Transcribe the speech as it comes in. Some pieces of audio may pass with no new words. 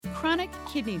Chronic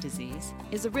kidney disease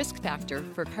is a risk factor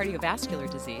for cardiovascular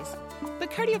disease, but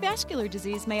cardiovascular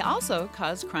disease may also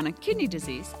cause chronic kidney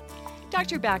disease.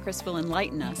 Dr. Bakris will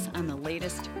enlighten us on the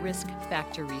latest risk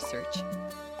factor research.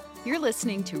 You're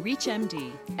listening to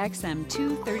ReachMD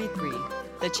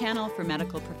XM233, the channel for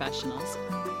medical professionals.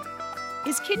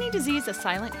 Is kidney disease a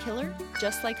silent killer,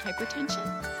 just like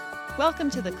hypertension?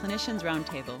 Welcome to the Clinicians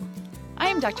Roundtable. I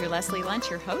am Dr. Leslie Lunch,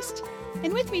 your host,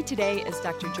 and with me today is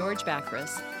Dr. George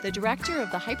Bakris, the director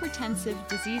of the Hypertensive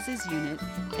Diseases Unit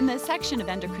in the section of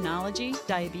Endocrinology,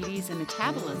 Diabetes, and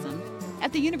Metabolism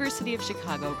at the University of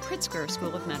Chicago Pritzker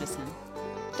School of Medicine.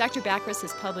 Dr. Bakris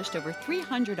has published over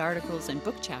 300 articles and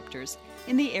book chapters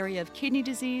in the area of kidney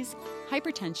disease,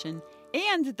 hypertension,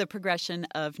 and the progression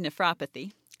of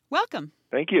nephropathy. Welcome.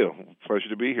 Thank you. Pleasure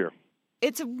to be here.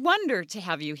 It's a wonder to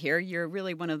have you here. You're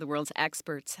really one of the world's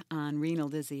experts on renal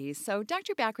disease. So,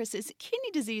 Dr. Bakris, is kidney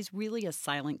disease really a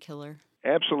silent killer?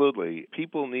 Absolutely.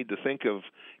 People need to think of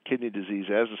kidney disease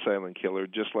as a silent killer,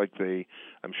 just like they,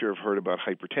 I'm sure, have heard about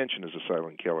hypertension as a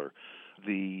silent killer.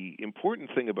 The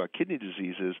important thing about kidney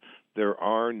disease is there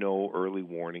are no early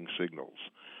warning signals.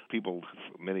 People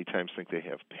many times think they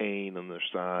have pain on their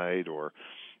side, or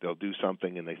they'll do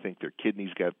something and they think their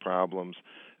kidneys got problems.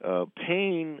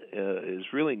 Pain is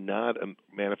really not a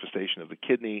manifestation of the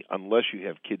kidney unless you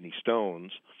have kidney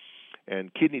stones.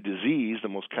 And kidney disease, the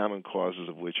most common causes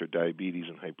of which are diabetes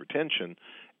and hypertension,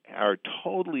 are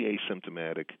totally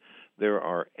asymptomatic. There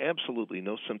are absolutely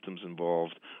no symptoms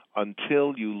involved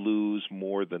until you lose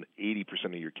more than 80%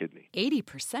 of your kidney.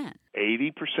 80%?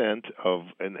 80% of,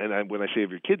 and when I say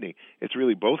of your kidney, it's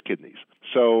really both kidneys.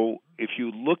 So if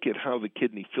you look at how the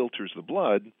kidney filters the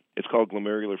blood, it's called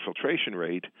glomerular filtration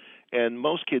rate, and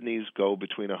most kidneys go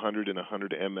between 100 and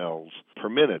 100 mLs per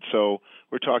minute. So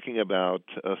we're talking about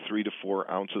 3 to 4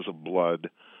 ounces of blood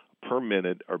per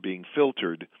minute are being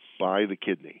filtered by the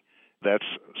kidney. That's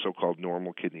so-called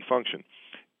normal kidney function.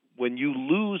 When you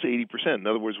lose 80%, in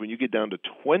other words, when you get down to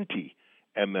 20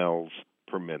 mLs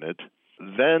per minute,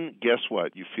 then guess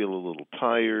what? You feel a little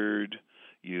tired.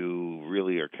 You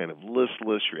really are kind of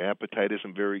listless. Your appetite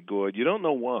isn't very good. You don't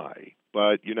know why,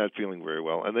 but you're not feeling very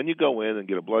well. And then you go in and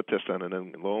get a blood test done, and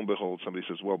then lo and behold, somebody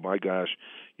says, well, my gosh,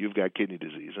 you've got kidney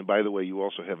disease. And by the way, you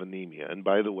also have anemia. And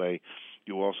by the way,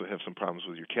 you also have some problems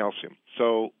with your calcium.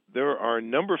 So there are a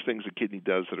number of things the kidney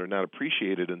does that are not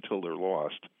appreciated until they're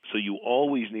lost. So you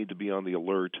always need to be on the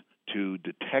alert to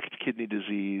detect kidney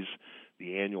disease.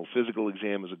 The annual physical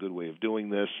exam is a good way of doing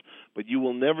this, but you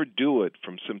will never do it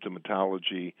from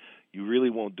symptomatology. You really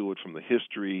won't do it from the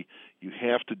history. You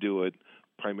have to do it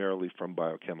primarily from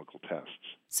biochemical tests.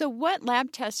 So what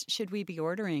lab tests should we be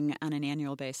ordering on an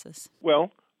annual basis?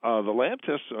 Well, the lab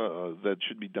tests that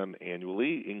should be done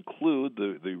annually include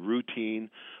the routine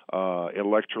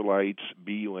electrolytes,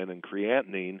 BUN, and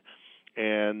creatinine.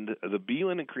 And the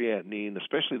BUN and creatinine,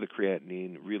 especially the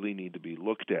creatinine, really need to be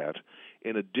looked at.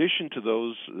 In addition to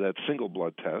that single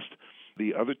blood test,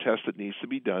 the other test that needs to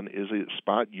be done is a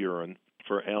spot urine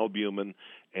for albumin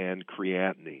and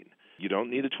creatinine. You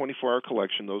don't need a 24-hour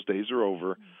collection. Those days are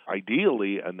over.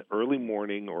 Ideally, an early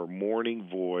morning or morning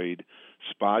void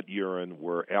spot urine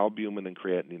where albumin and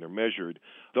creatinine are measured.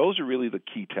 Those are really the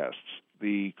key tests.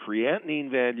 The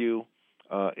creatinine value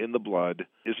in the blood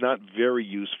is not very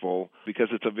useful because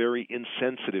it's a very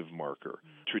insensitive marker.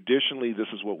 Traditionally, this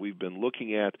is what we've been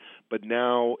looking at, but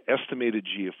now estimated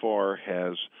GFR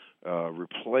has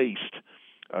replaced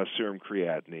serum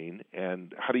creatinine.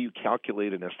 And how do you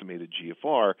calculate an estimated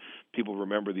GFR? People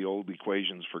remember the old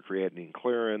equations for creatinine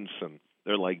clearance, and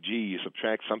they're like, gee, you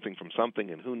subtract something from something,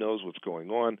 and who knows what's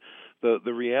going on.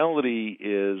 The reality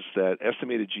is that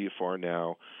estimated GFR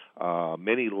now,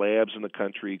 many labs in the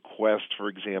country, Quest, for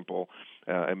example,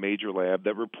 a major lab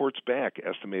that reports back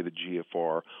estimated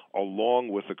GFR along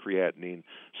with the creatinine,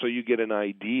 so you get an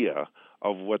idea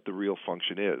of what the real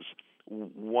function is.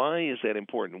 Why is that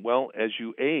important? Well, as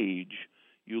you age,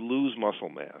 you lose muscle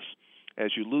mass.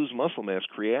 As you lose muscle mass,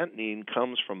 creatinine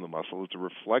comes from the muscle. It's a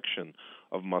reflection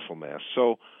of muscle mass.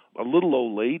 So a little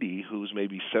old lady who's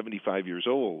maybe 75 years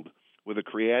old with a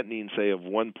creatinine, say, of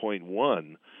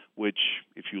 1.1, which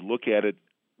if you look at it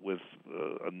with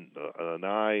an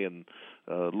eye and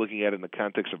looking at it in the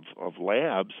context of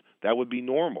labs, that would be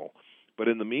normal. But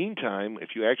in the meantime, if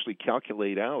you actually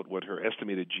calculate out what her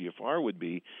estimated GFR would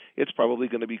be, it's probably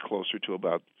going to be closer to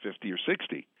about 50 or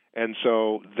 60. And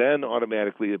so then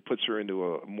automatically it puts her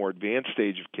into a more advanced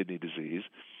stage of kidney disease.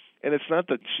 And it's not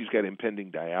that she's got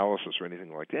impending dialysis or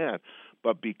anything like that,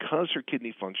 but because her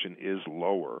kidney function is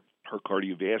lower, her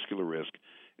cardiovascular risk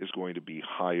is going to be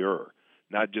higher.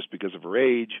 not just because of her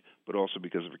age, but also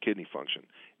because of her kidney function.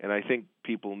 And I think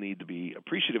people need to be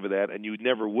appreciative of that, and you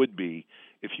never would be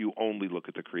if you only look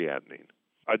at the creatinine.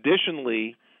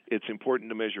 Additionally, it's important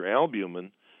to measure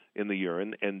albumin in the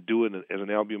urine and do it as an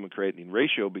albumin-creatinine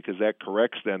ratio because that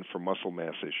corrects then for muscle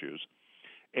mass issues.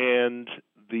 And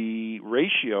the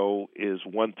ratio is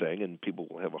one thing, and people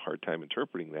will have a hard time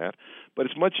interpreting that, but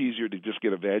it's much easier to just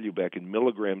get a value back in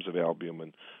milligrams of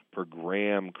albumin per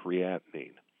gram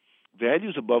creatinine.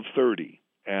 Values above 30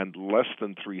 and less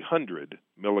than 300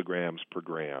 milligrams per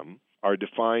gram are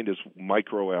defined as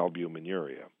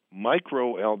microalbuminuria.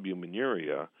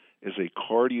 Microalbuminuria is a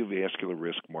cardiovascular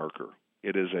risk marker.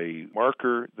 It is a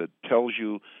marker that tells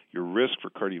you your risk for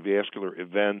cardiovascular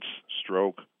events,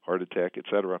 stroke, heart attack,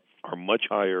 etc., are much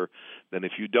higher than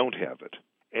if you don't have it.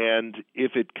 And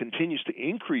if it continues to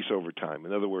increase over time,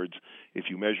 in other words, if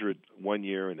you measure it 1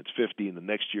 year and it's 50, and the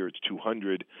next year it's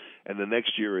 200, and the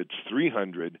next year it's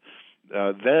 300,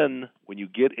 then when you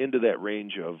get into that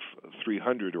range of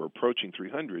 300 or approaching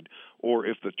 300, or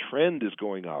if the trend is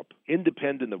going up,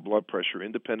 independent of blood pressure,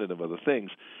 independent of other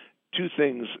things, two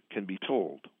things can be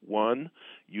told. One,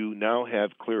 you now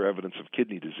have clear evidence of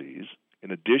kidney disease, in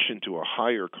addition to a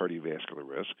higher cardiovascular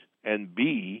risk. And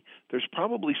B, there's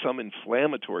probably some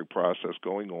inflammatory process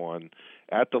going on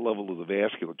at the level of the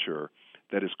vasculature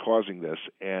that is causing this,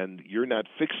 and you're not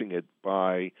fixing it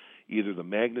by either the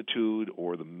magnitude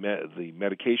or the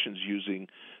medications using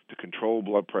to control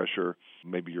blood pressure.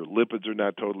 Maybe your lipids are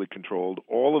not totally controlled.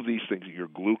 All of these things, your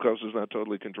glucose is not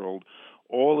totally controlled.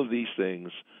 All of these things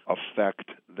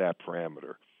affect that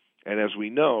parameter. And as we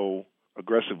know,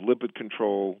 aggressive lipid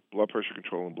control, blood pressure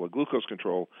control, and blood glucose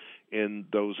control in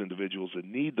those individuals that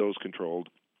need those controlled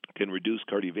can reduce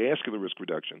cardiovascular risk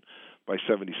reduction by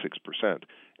 76%.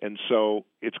 And so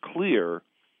it's clear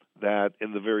that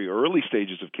in the very early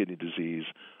stages of kidney disease,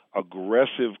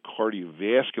 aggressive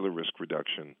cardiovascular risk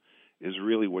reduction is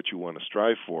really what you want to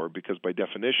strive for because by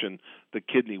definition, the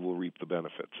kidney will reap the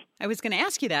benefits. I was going to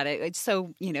ask you that.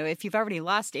 So, if you've already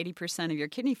lost 80% of your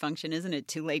kidney function, isn't it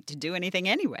too late to do anything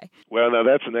anyway? Well, now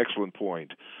that's an excellent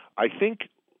point. I think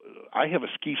I have a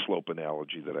ski slope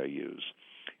analogy that I use.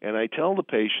 And I tell the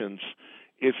patients,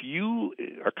 if you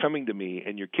are coming to me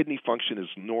and your kidney function is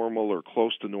normal or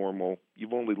close to normal,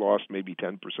 you've only lost maybe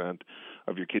 10%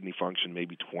 of your kidney function,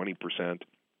 maybe 20%,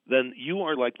 then you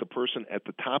are like the person at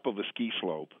the top of a ski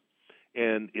slope,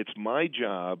 and it's my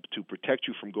job to protect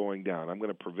you from going down. I'm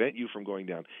going to prevent you from going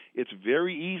down. It's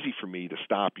very easy for me to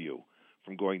stop you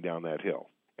from going down that hill,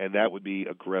 and that would be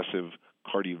aggressive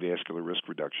cardiovascular risk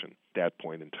reduction at that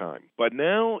point in time. But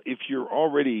now if you're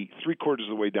already three-quarters of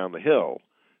the way down the hill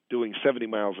doing 70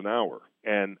 miles an hour,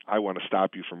 and I want to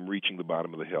stop you from reaching the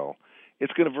bottom of the hill,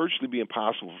 it's going to virtually be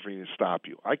impossible for me to stop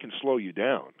you. I can slow you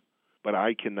down, but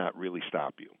I cannot really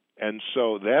stop you. And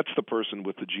so that's the person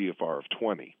with the GFR of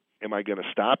 20. Am I going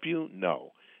to stop you?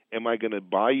 No. Am I going to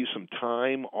buy you some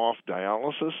time off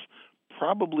dialysis?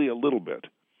 Probably a little bit,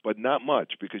 but not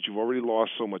much because you've already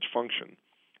lost so much function.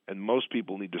 And most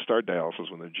people need to start dialysis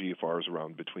when their GFR is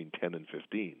around between 10 and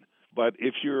 15. But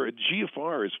if your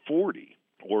GFR is 40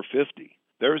 or 50,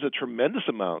 there is a tremendous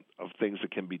amount of things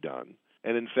that can be done.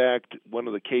 And in fact, one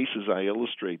of the cases I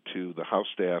illustrate to the house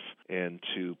staff and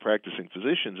to practicing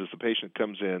physicians is the patient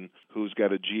comes in who's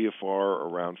got a GFR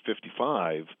around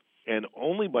 55, and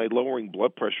only by lowering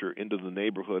blood pressure into the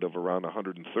neighborhood of around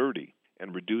 130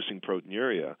 and reducing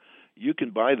proteinuria, you can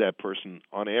buy that person,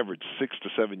 on average, 6 to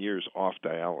 7 years off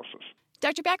dialysis.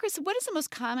 Dr. Bakris, what is the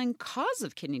most common cause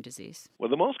of kidney disease? Well,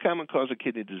 the most common cause of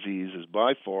kidney disease is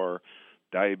by far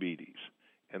diabetes,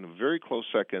 and a very close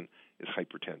second is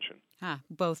hypertension.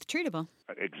 Both treatable.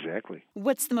 Exactly.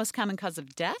 What's the most common cause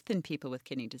of death in people with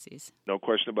kidney disease? No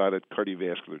question about it,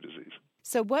 cardiovascular disease.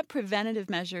 So what preventative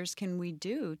measures can we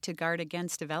do to guard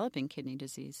against developing kidney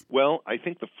disease? Well, I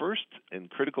think the first and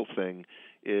critical thing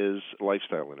is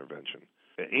lifestyle intervention.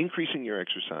 Increasing your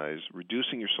exercise,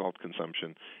 reducing your salt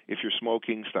consumption. If you're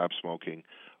smoking, stop smoking.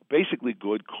 Basically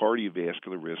good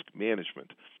cardiovascular risk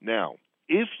management. Now,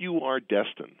 if you are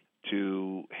destined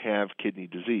to have kidney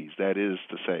disease, that is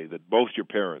to say that both your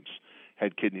parents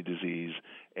had kidney disease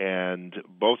and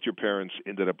both your parents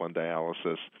ended up on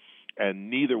dialysis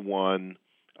and neither one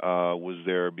was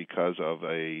there because of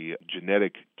a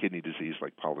genetic kidney disease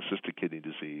like polycystic kidney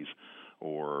disease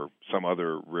or some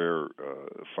other rare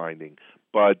finding,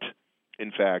 but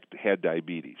in fact had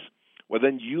diabetes, well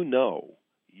then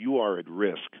you are at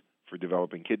risk for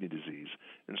developing kidney disease.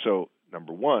 And so,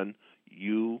 number one,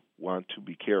 you want to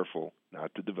be careful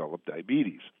not to develop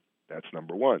diabetes. That's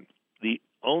number one. The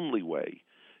only way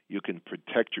you can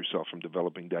protect yourself from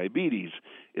developing diabetes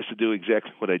is to do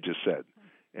exactly what I just said.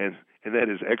 and that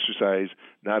is exercise,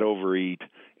 not overeat,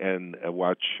 and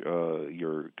watch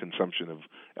your consumption of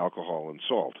alcohol and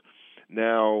salt.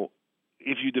 Now,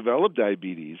 if you develop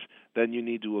diabetes, then you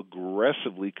need to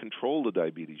aggressively control the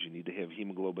diabetes. You need to have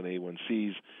hemoglobin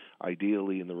A1Cs,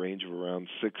 ideally in the range of around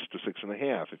 6 to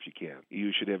 6.5 if you can.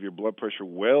 You should have your blood pressure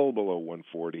well below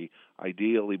 140,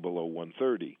 ideally below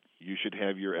 130. You should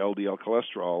have your LDL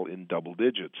cholesterol in double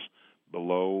digits,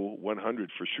 below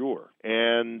 100 for sure.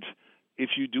 And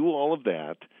if you do all of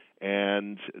that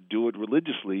and do it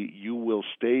religiously, you will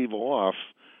stave off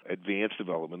advanced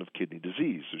development of kidney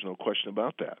disease. There's no question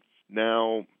about that.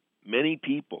 Now, many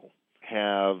people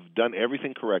have done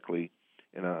everything correctly,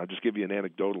 and I'll just give you an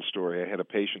anecdotal story. I had a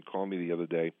patient call me the other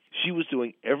day. She was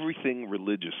doing everything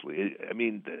religiously. I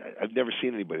mean, I've never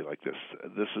seen anybody like this.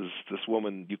 This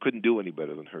woman, you couldn't do any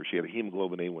better than her. She had a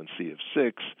hemoglobin A1C of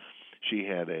 6. She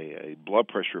had a blood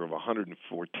pressure of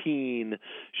 114.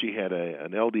 She had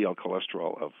an LDL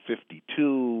cholesterol of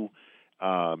 52.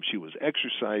 She was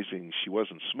exercising. She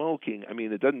wasn't smoking. I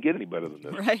mean, it doesn't get any better than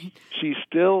this. Right. She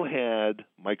still had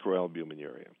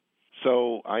microalbuminuria.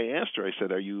 So I asked her, I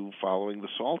said, are you following the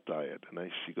salt diet?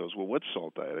 And she goes, well, what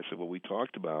salt diet? I said, well, we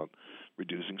talked about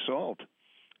reducing salt.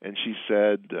 And she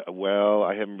said, well,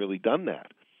 I haven't really done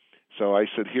that. So I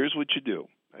said, here's what you do.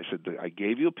 I said, I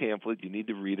gave you a pamphlet. You need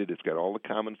to read it. It's got all the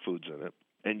common foods in it.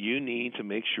 And you need to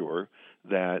make sure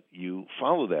that you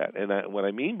follow that. And what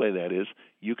I mean by that is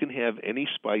you can have any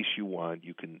spice you want.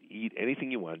 You can eat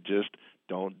anything you want. Just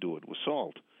don't do it with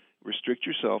salt. Restrict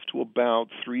yourself to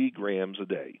about 3 grams a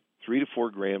day, 3 to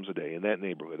 4 grams a day, in that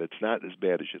neighborhood. It's not as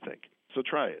bad as you think. So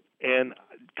try it. And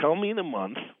call me in a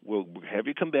month. We'll have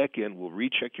you come back in. We'll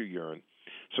recheck your urine.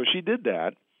 So she did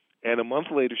that. And a month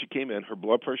later, she came in. Her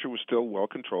blood pressure was still well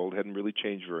controlled, hadn't really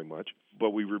changed very much. But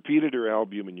we repeated her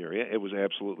albuminuria. It was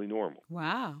absolutely normal.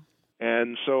 Wow.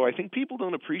 And so I think people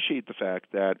don't appreciate the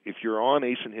fact that if you're on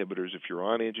ACE inhibitors, if you're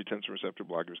on angiotensin receptor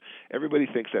blockers, everybody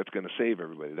thinks that's going to save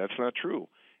everybody. That's not true.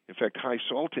 In fact, high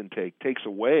salt intake takes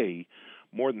away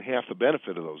more than half the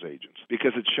benefit of those agents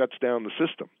because it shuts down the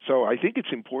system. So I think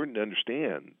it's important to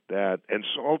understand that, and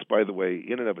salt, by the way,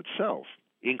 in and of itself,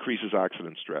 increases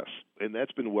oxidant stress. And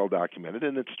that's been well documented,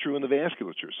 and it's true in the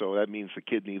vasculature. So that means the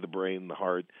kidney, the brain, the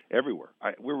heart, everywhere.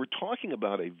 We're talking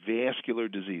about a vascular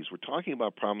disease. We're talking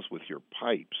about problems with your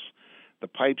pipes. The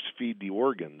pipes feed the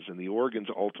organs, and the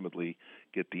organs ultimately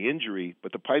get the injury,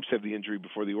 but the pipes have the injury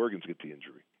before the organs get the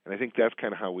injury. And I think that's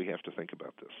kind of how we have to think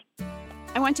about this.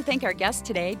 I want to thank our guest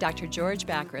today, Dr. George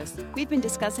Bachris. We've been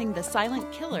discussing the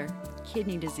silent killer,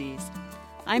 kidney disease.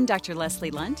 I'm Dr. Leslie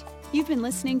Lunt. You've been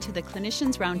listening to the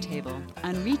Clinicians Roundtable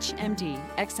on ReachMD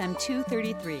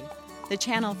XM233, the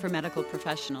channel for medical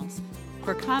professionals.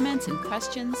 For comments and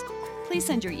questions, please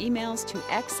send your emails to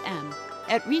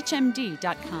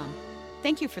xm@reachmd.com.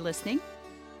 Thank you for listening.